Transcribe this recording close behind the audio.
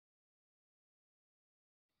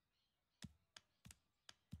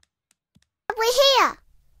We're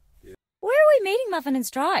here. Where are we meeting Muffin and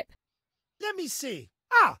Stripe? Let me see.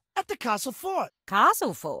 At the castle fort.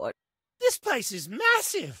 Castle Fort? This place is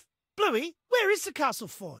massive. Bluey, where is the castle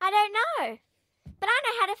fort? I don't know, but I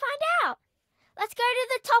know how to find out. Let's go to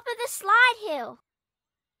the top of the slide hill.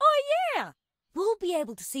 Oh, yeah. We'll be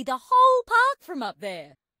able to see the whole park from up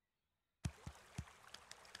there.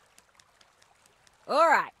 All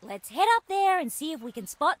right, let's head up there and see if we can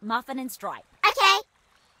spot Muffin and Stripe. Okay.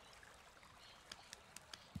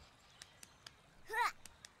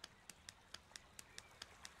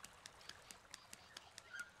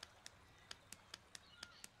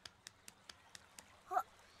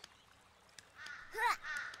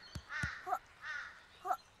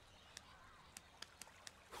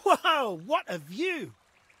 Whoa, what a view.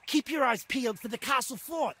 Keep your eyes peeled for the castle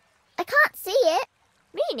fort. I can't see it.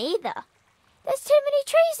 Me neither. There's too many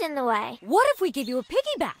trees in the way. What if we give you a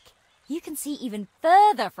piggyback? You can see even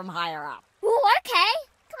further from higher up. Ooh, okay.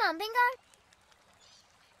 Come on, Bingo.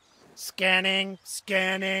 Scanning,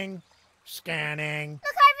 scanning, scanning.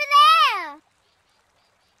 Look over there.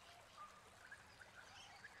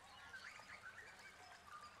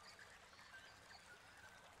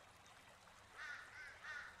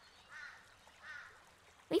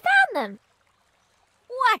 We found them.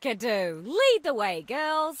 Wackadoo! Lead the way,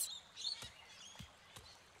 girls.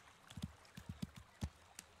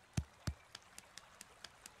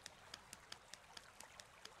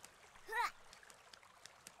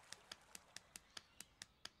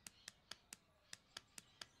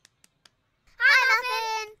 Hi,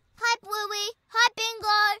 Muffin. Hi, Bluey. Hi,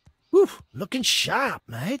 Bingo. Oof, looking sharp,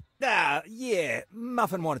 mate. Yeah,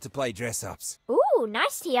 Muffin wanted to play dress-ups. Ooh,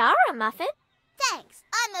 nice tiara, Muffin. Thanks.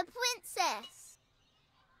 I'm a princess.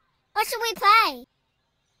 What should we play?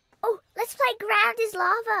 Oh, let's play Ground is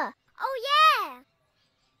Lava. Oh, yeah.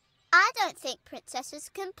 I don't think princesses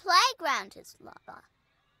can play Ground is Lava.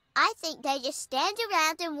 I think they just stand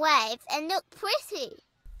around and wave and look pretty.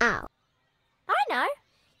 Oh. I know.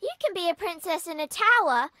 You can be a princess in a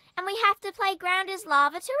tower, and we have to play Ground is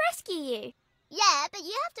Lava to rescue you. Yeah, but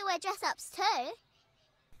you have to wear dress-ups too.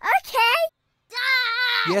 Okay.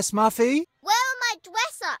 Ah! Yes, Muffy? Where are my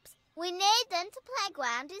dress-ups? We need them to play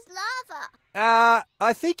Ground is Lava.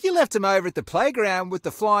 I think you left them over at the playground with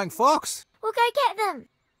the flying fox. We'll go get them.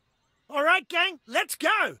 All right, gang, let's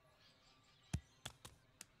go.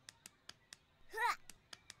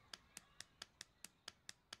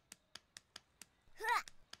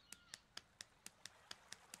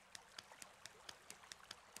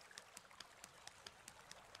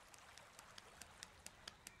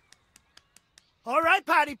 All right,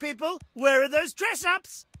 party people, where are those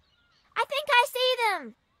dress-ups? I think I see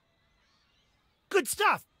them. Good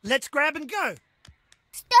stuff. Let's grab and go.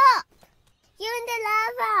 Stop! You're in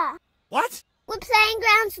the lava. What? We're playing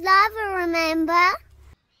Ground's Lava, remember?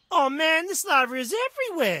 Oh, man, this lava is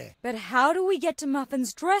everywhere. But how do we get to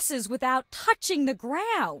Muffin's dresses without touching the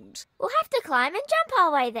ground? We'll have to climb and jump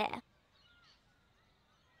our way there.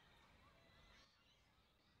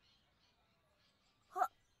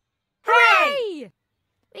 Hooray!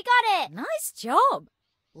 We got it. Nice job.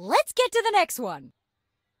 Let's get to the next one.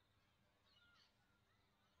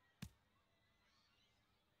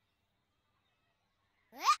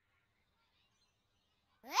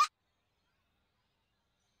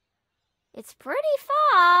 It's pretty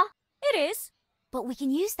far. It is. But we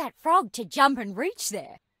can use that frog to jump and reach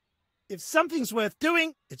there. If something's worth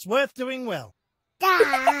doing, it's worth doing well.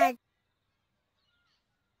 Dad.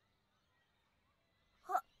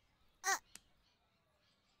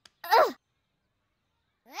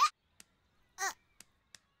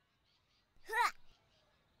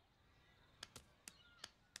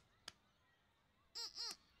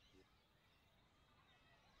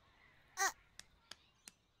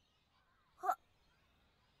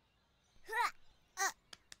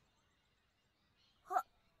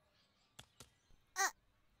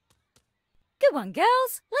 Good one,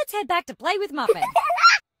 girls. Let's head back to play with Muffin.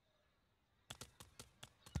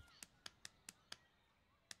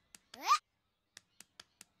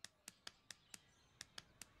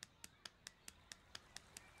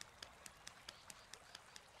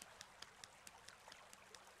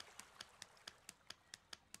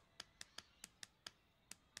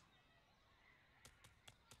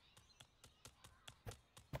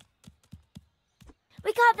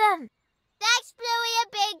 We got them. Thanks, Bluey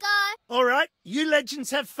and Bingo. All right, you legends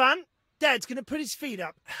have fun. Dad's gonna put his feet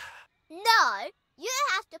up. No, you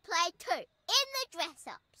have to play too, in the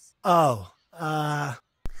dress-ups. Oh,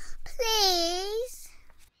 Please?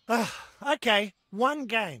 okay, one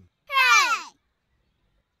game. Hey!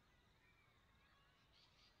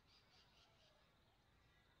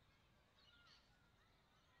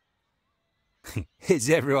 Is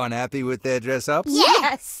everyone happy with their dress-ups?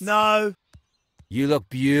 Yes! No. You look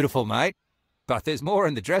beautiful, mate. But there's more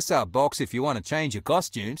in the dress-up box if you want to change your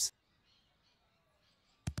costumes.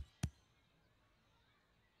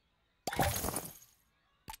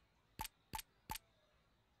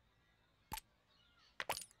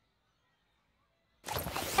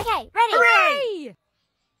 Okay, ready? Hooray!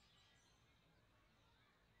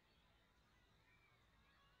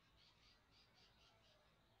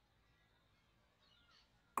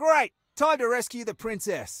 Great! Time to rescue the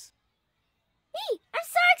princess. I'm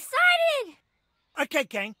so excited! Okay,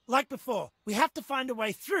 gang, like before, we have to find a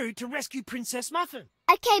way through to rescue Princess Muffin.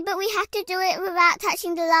 Okay, but we have to do it without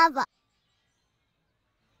touching the lava.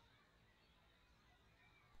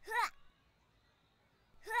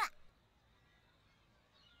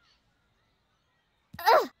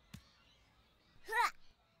 Ugh.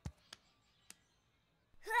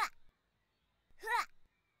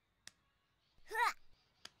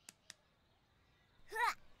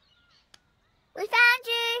 We found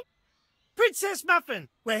you! Princess Muffin,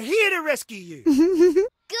 we're here to rescue you.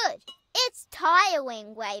 Good. It's tire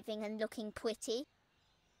wing waving and looking pretty.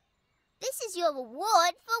 This is your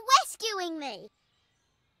reward for rescuing me.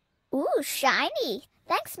 Ooh, shiny.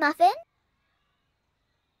 Thanks, Muffin.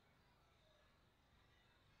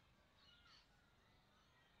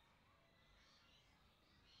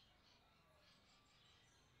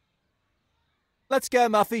 Let's go,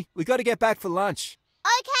 Muffy. We got to get back for lunch.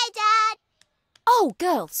 Okay, Dad. Oh,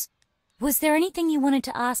 girls. Was there anything you wanted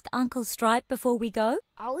to ask Uncle Stripe before we go?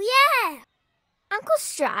 Oh, yeah. Uncle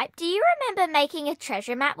Stripe, do you remember making a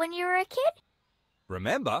treasure map when you were a kid?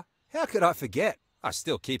 Remember? How could I forget? I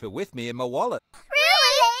still keep it with me in my wallet.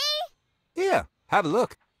 Really? Here, have a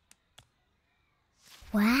look.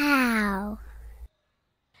 Wow.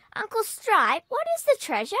 Uncle Stripe, what is the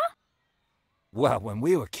treasure? Well, when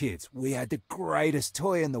we were kids, we had the greatest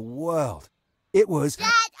toy in the world. It was... Dad,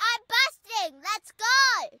 I'm busting. Let's go.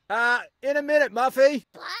 In a minute, Muffy.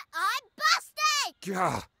 But I'm busting.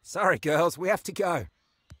 Gah, sorry, girls, we have to go.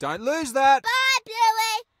 Don't lose that. Bye,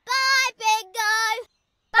 Bluey. Bye, Bingo.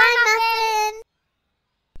 Bye, Muffin.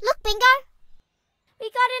 Look, Bingo. We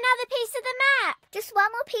got another piece of the map. Just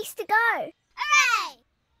one more piece to go. Hooray!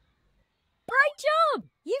 Great job!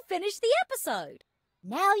 You finished the episode.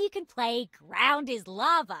 Now you can play Ground is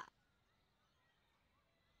Lava.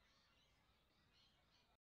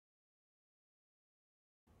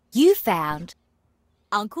 You found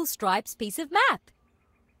Uncle Stripe's piece of map.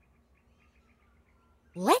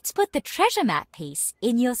 Let's put the treasure map piece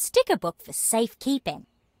in your sticker book for safekeeping.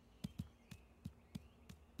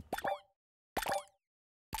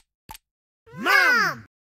 Mom!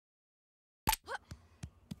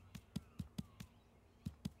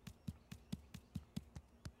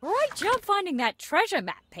 Great job finding that treasure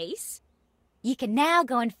map piece. You can now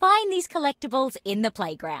go and find these collectibles in the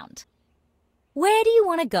playground. Where do you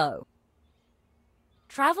want to go?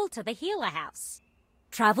 Travel to the healer house.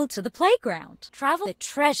 Travel to the playground. Travel the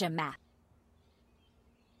treasure map.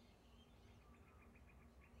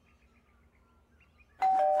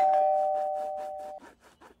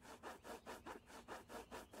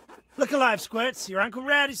 Look alive, Squirts. Your Uncle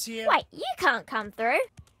Rad is here. Wait, you can't come through.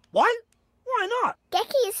 What? Why not?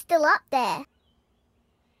 Gecky is still up there.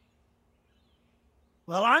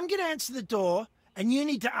 Well, I'm going to answer the door, and you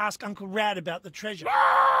need to ask Uncle Rad about the treasure.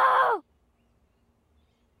 No!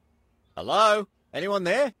 Hello? Anyone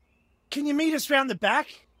there? Can you meet us round the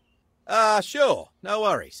back? Sure. No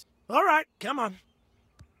worries. All right, come on.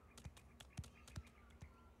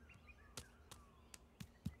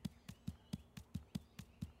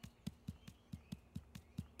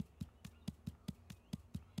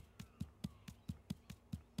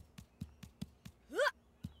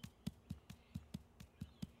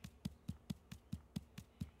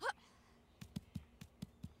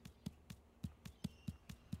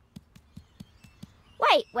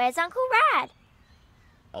 Wait, where's Uncle Rad?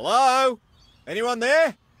 Hello? Anyone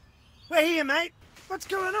there? We're here, mate. What's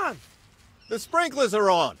going on? The sprinklers are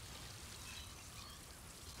on.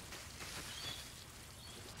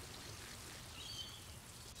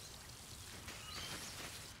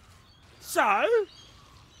 So?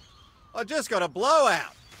 I just got a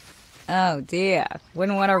blowout. Oh dear,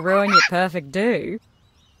 wouldn't want to ruin your perfect do.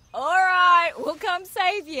 All right, we'll come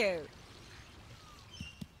save you.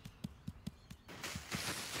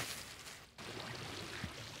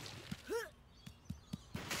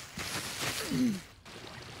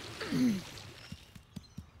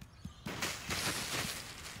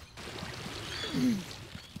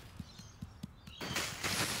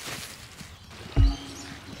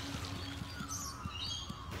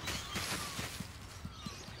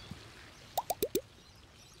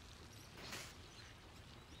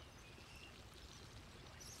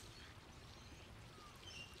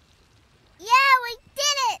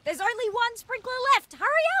 There's only one sprinkler left. Hurry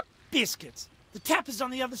up! Biscuits. The tap is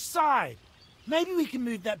on the other side. Maybe we can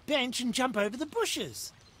move that bench and jump over the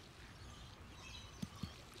bushes.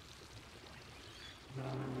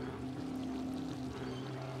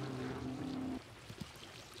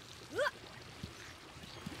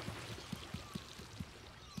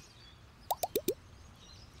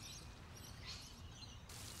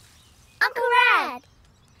 Uncle Rad!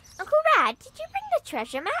 Uncle Rad, did you bring the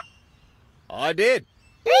treasure map? I did.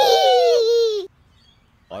 Whee!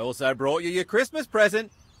 I also brought you your Christmas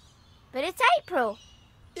present. But it's April.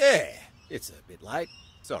 Yeah, it's a bit late.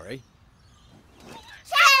 Sorry.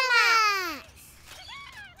 Chattermax!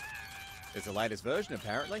 It's the latest version,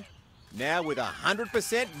 apparently. Now with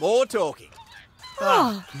 100% more talking.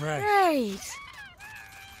 Oh, great. Great.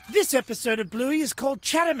 This episode of Bluey is called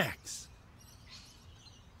Chattermax.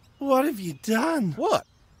 What have you done? What?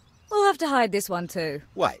 We'll have to hide this one too.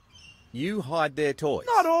 Wait, you hide their toys?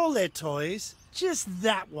 Not all their toys, just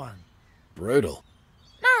that one. Brutal.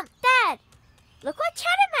 Mum, Dad, look what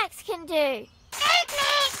Chattermax can do. Eat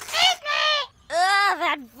me! Ugh,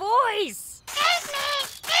 that voice! Eat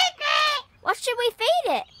me! What should we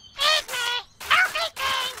feed it? Eat me! Healthy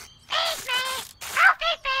things! Eat me!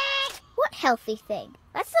 Healthy things! What healthy thing?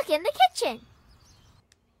 Let's look in the kitchen.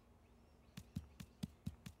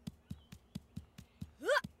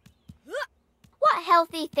 What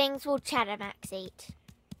healthy things will Chattermax eat?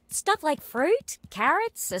 Stuff like fruit,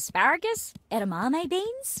 carrots, asparagus, edamame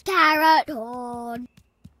beans. Carrot horn.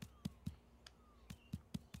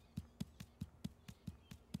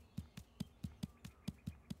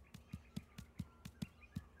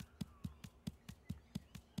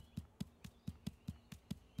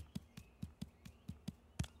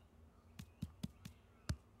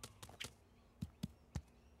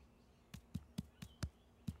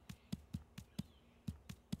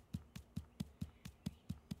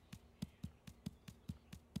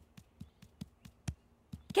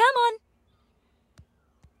 Come on.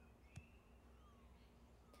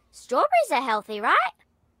 Strawberries are healthy, right?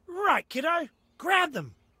 Right, kiddo. Grab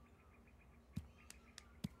them.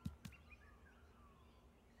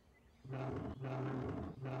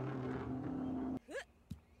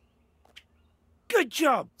 Good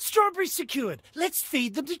job. Strawberries secured. Let's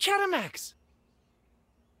feed them to Chattermax.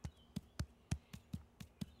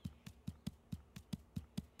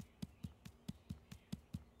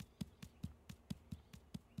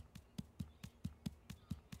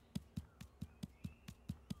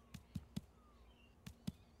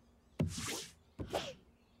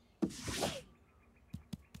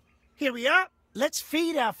 Here we are. Let's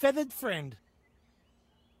feed our feathered friend.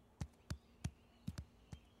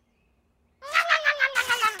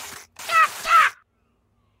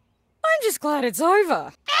 I'm just glad it's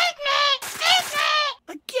over.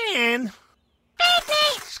 Again?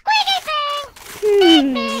 Squeaky thing!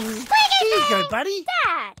 Here you go, buddy.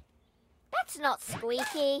 Dad, that's not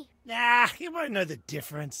squeaky. Nah, you won't know the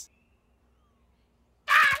difference.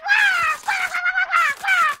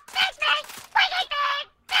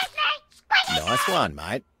 Nice one,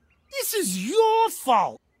 mate. This is your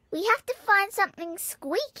fault. We have to find something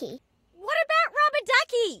squeaky. What about Rubber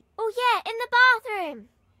Ducky? Oh yeah, in the bathroom.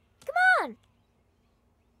 Come on.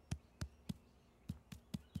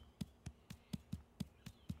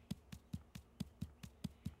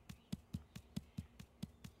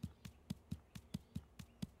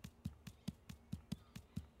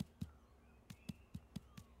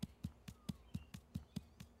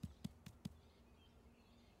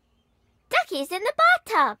 Ducky's in the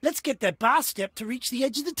bathtub. Let's get that bar step to reach the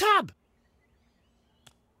edge of the tub.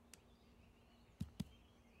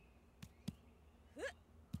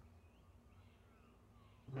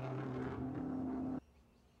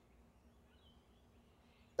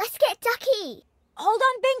 Let's get Ducky. Hold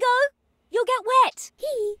on, Bingo. You'll get wet.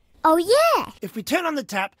 Oh yeah. If we turn on the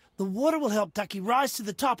tap, the water will help Ducky rise to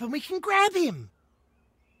the top and we can grab him.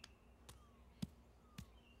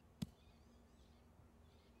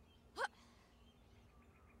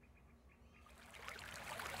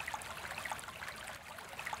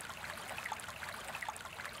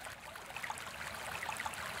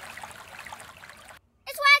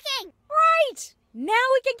 It's working. Right. Now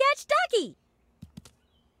we can catch Ducky.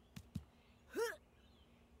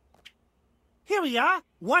 Here we are.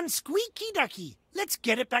 One squeaky ducky. Let's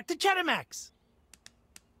get it back to Chattermax.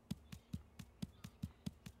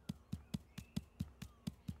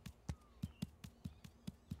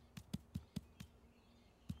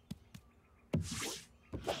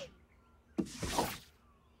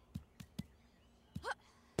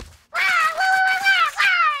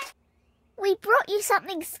 We brought you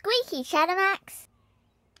something squeaky, Chattermax.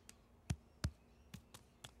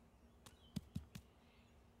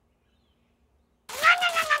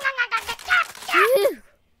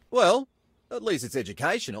 Well, at least it's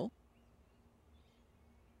educational.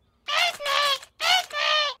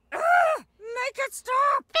 Make it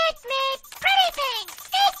stop! Pretty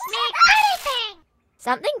thing!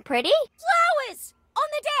 Something pretty? Flowers! On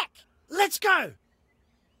the deck! Let's go!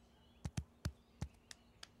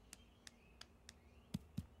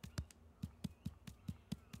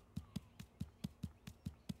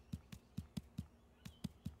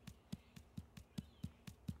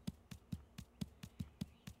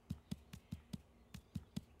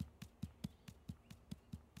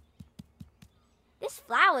 This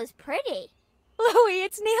flower's pretty. Bluey,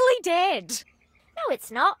 it's nearly dead. No,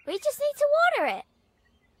 it's not. We just need to water it.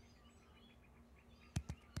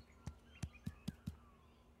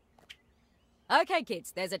 Okay,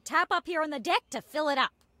 kids, there's a tap up here on the deck to fill it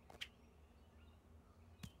up.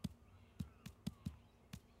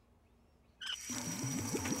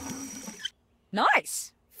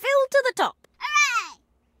 Nice! Fill to the top. Hooray!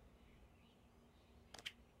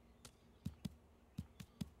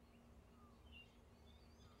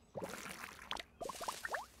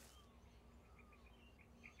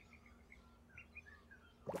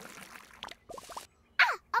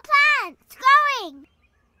 A plant! It's growing!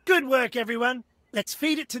 Good work, everyone. Let's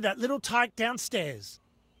feed it to that little tyke downstairs.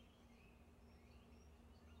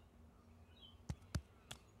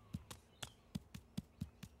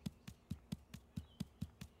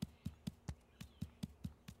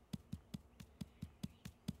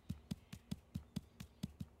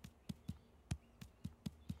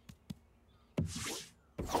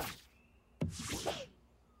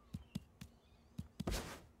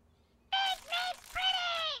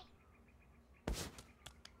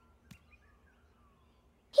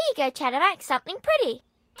 Here you go, Chattermax. Something pretty.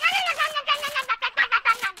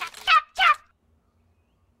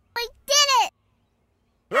 We did it!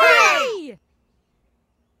 Hooray!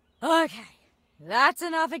 Okay, that's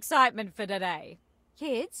enough excitement for today.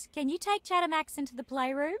 Kids, can you take Chattermax into the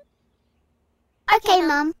playroom? Okay,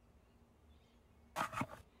 Mum.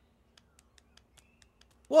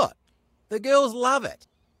 What? The girls love it.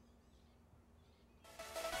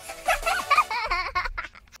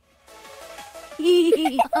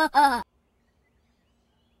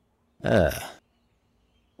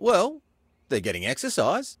 Well, they're getting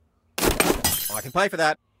exercise. I can pay for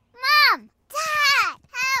that. Mum! Dad!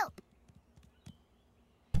 Help!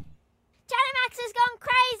 Chattermax has gone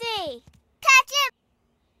crazy! Catch him!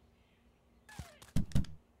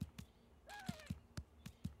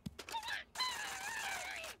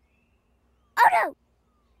 Oh no!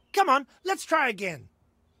 Come on, let's try again.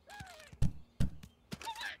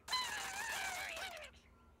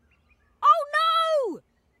 Oh no!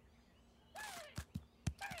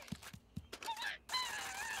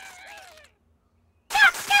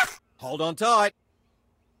 Hold on tight.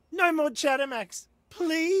 No more Chattermax,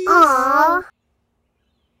 please. Aww.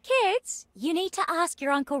 Kids, you need to ask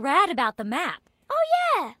your Uncle Rad about the map. Oh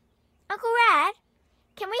yeah! Uncle Rad,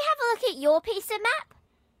 can we have a look at your piece of map?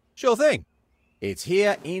 Sure thing. It's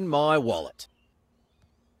here in my wallet.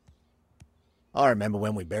 I remember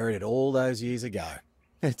when we buried it all those years ago.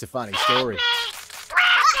 It's a funny story.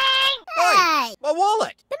 Hey! My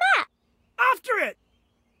wallet! The map! After it!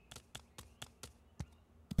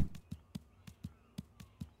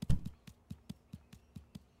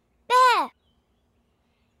 There!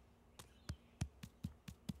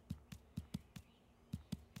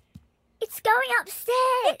 It's going upstairs!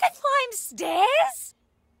 It can climb stairs?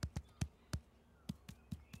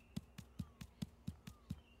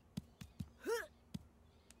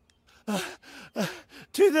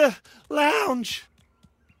 To the lounge.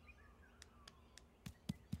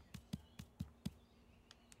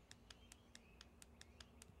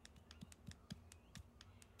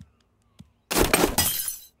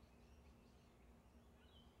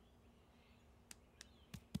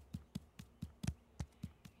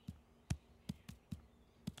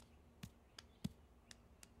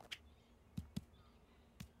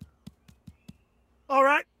 All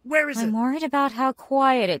right, where is it? I'm worried about how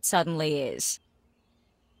quiet it suddenly is.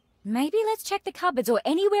 Maybe let's check the cupboards or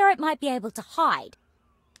anywhere it might be able to hide.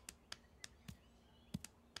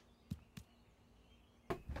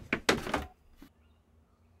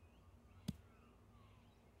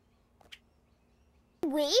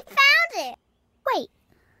 We found it! Wait,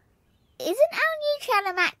 isn't our new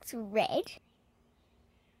Chattermax red?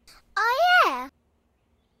 Oh yeah!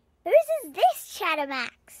 Whose is this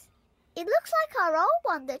Chattermax? It looks like our old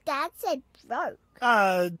one that Dad said broke.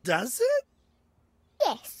 Does it?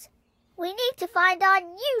 Yes. We need to find our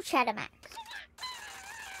new Chattermax.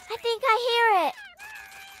 I think I hear it.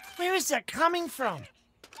 Where is that coming from?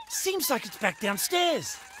 Seems like it's back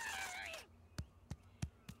downstairs.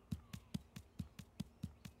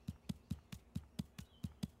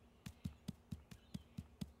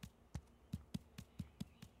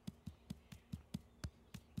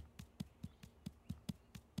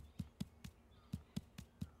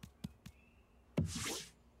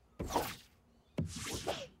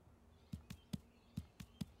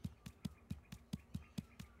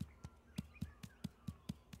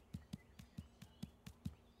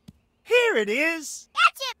 There it is.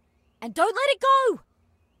 Gotcha! And don't let it go!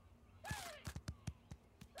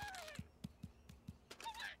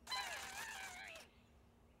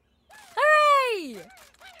 Hooray! There it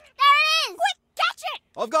is! Quick, catch it!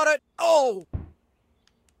 I've got it. Oh!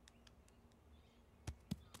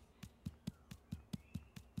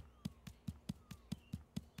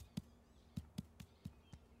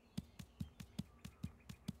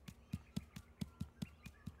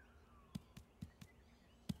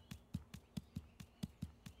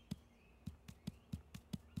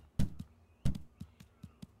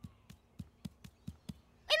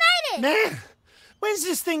 Man, when's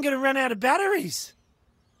this thing going to run out of batteries?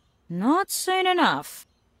 Not soon enough.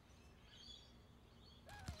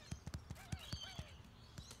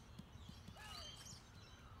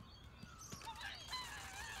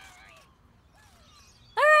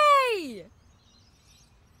 Hooray!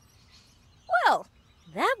 Well,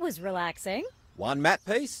 that was relaxing. One map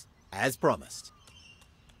piece, as promised.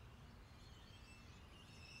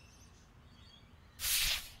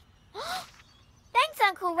 Thanks,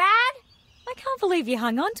 Uncle Rad. I can't believe you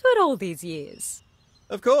hung on to it all these years.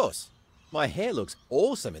 Of course. My hair looks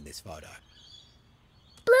awesome in this photo.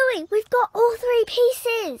 Bluey, we've got all 3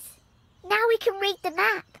 pieces. Now we can read the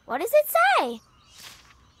map. What does it say?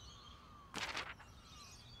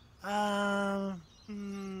 Oh,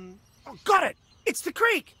 got it. It's the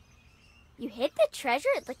creek. You hid the treasure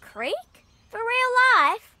at the creek? For real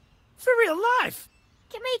life? For real life.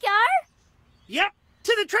 Can we go? Yep,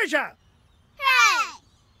 to the treasure. Hey!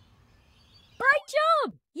 Great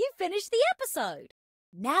job! You finished the episode.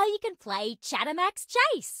 Now you can play Chattermax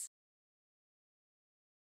Chase.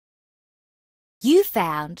 You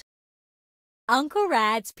found Uncle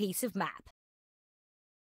Rad's piece of map.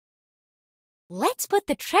 Let's put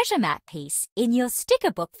the treasure map piece in your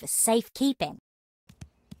sticker book for safekeeping.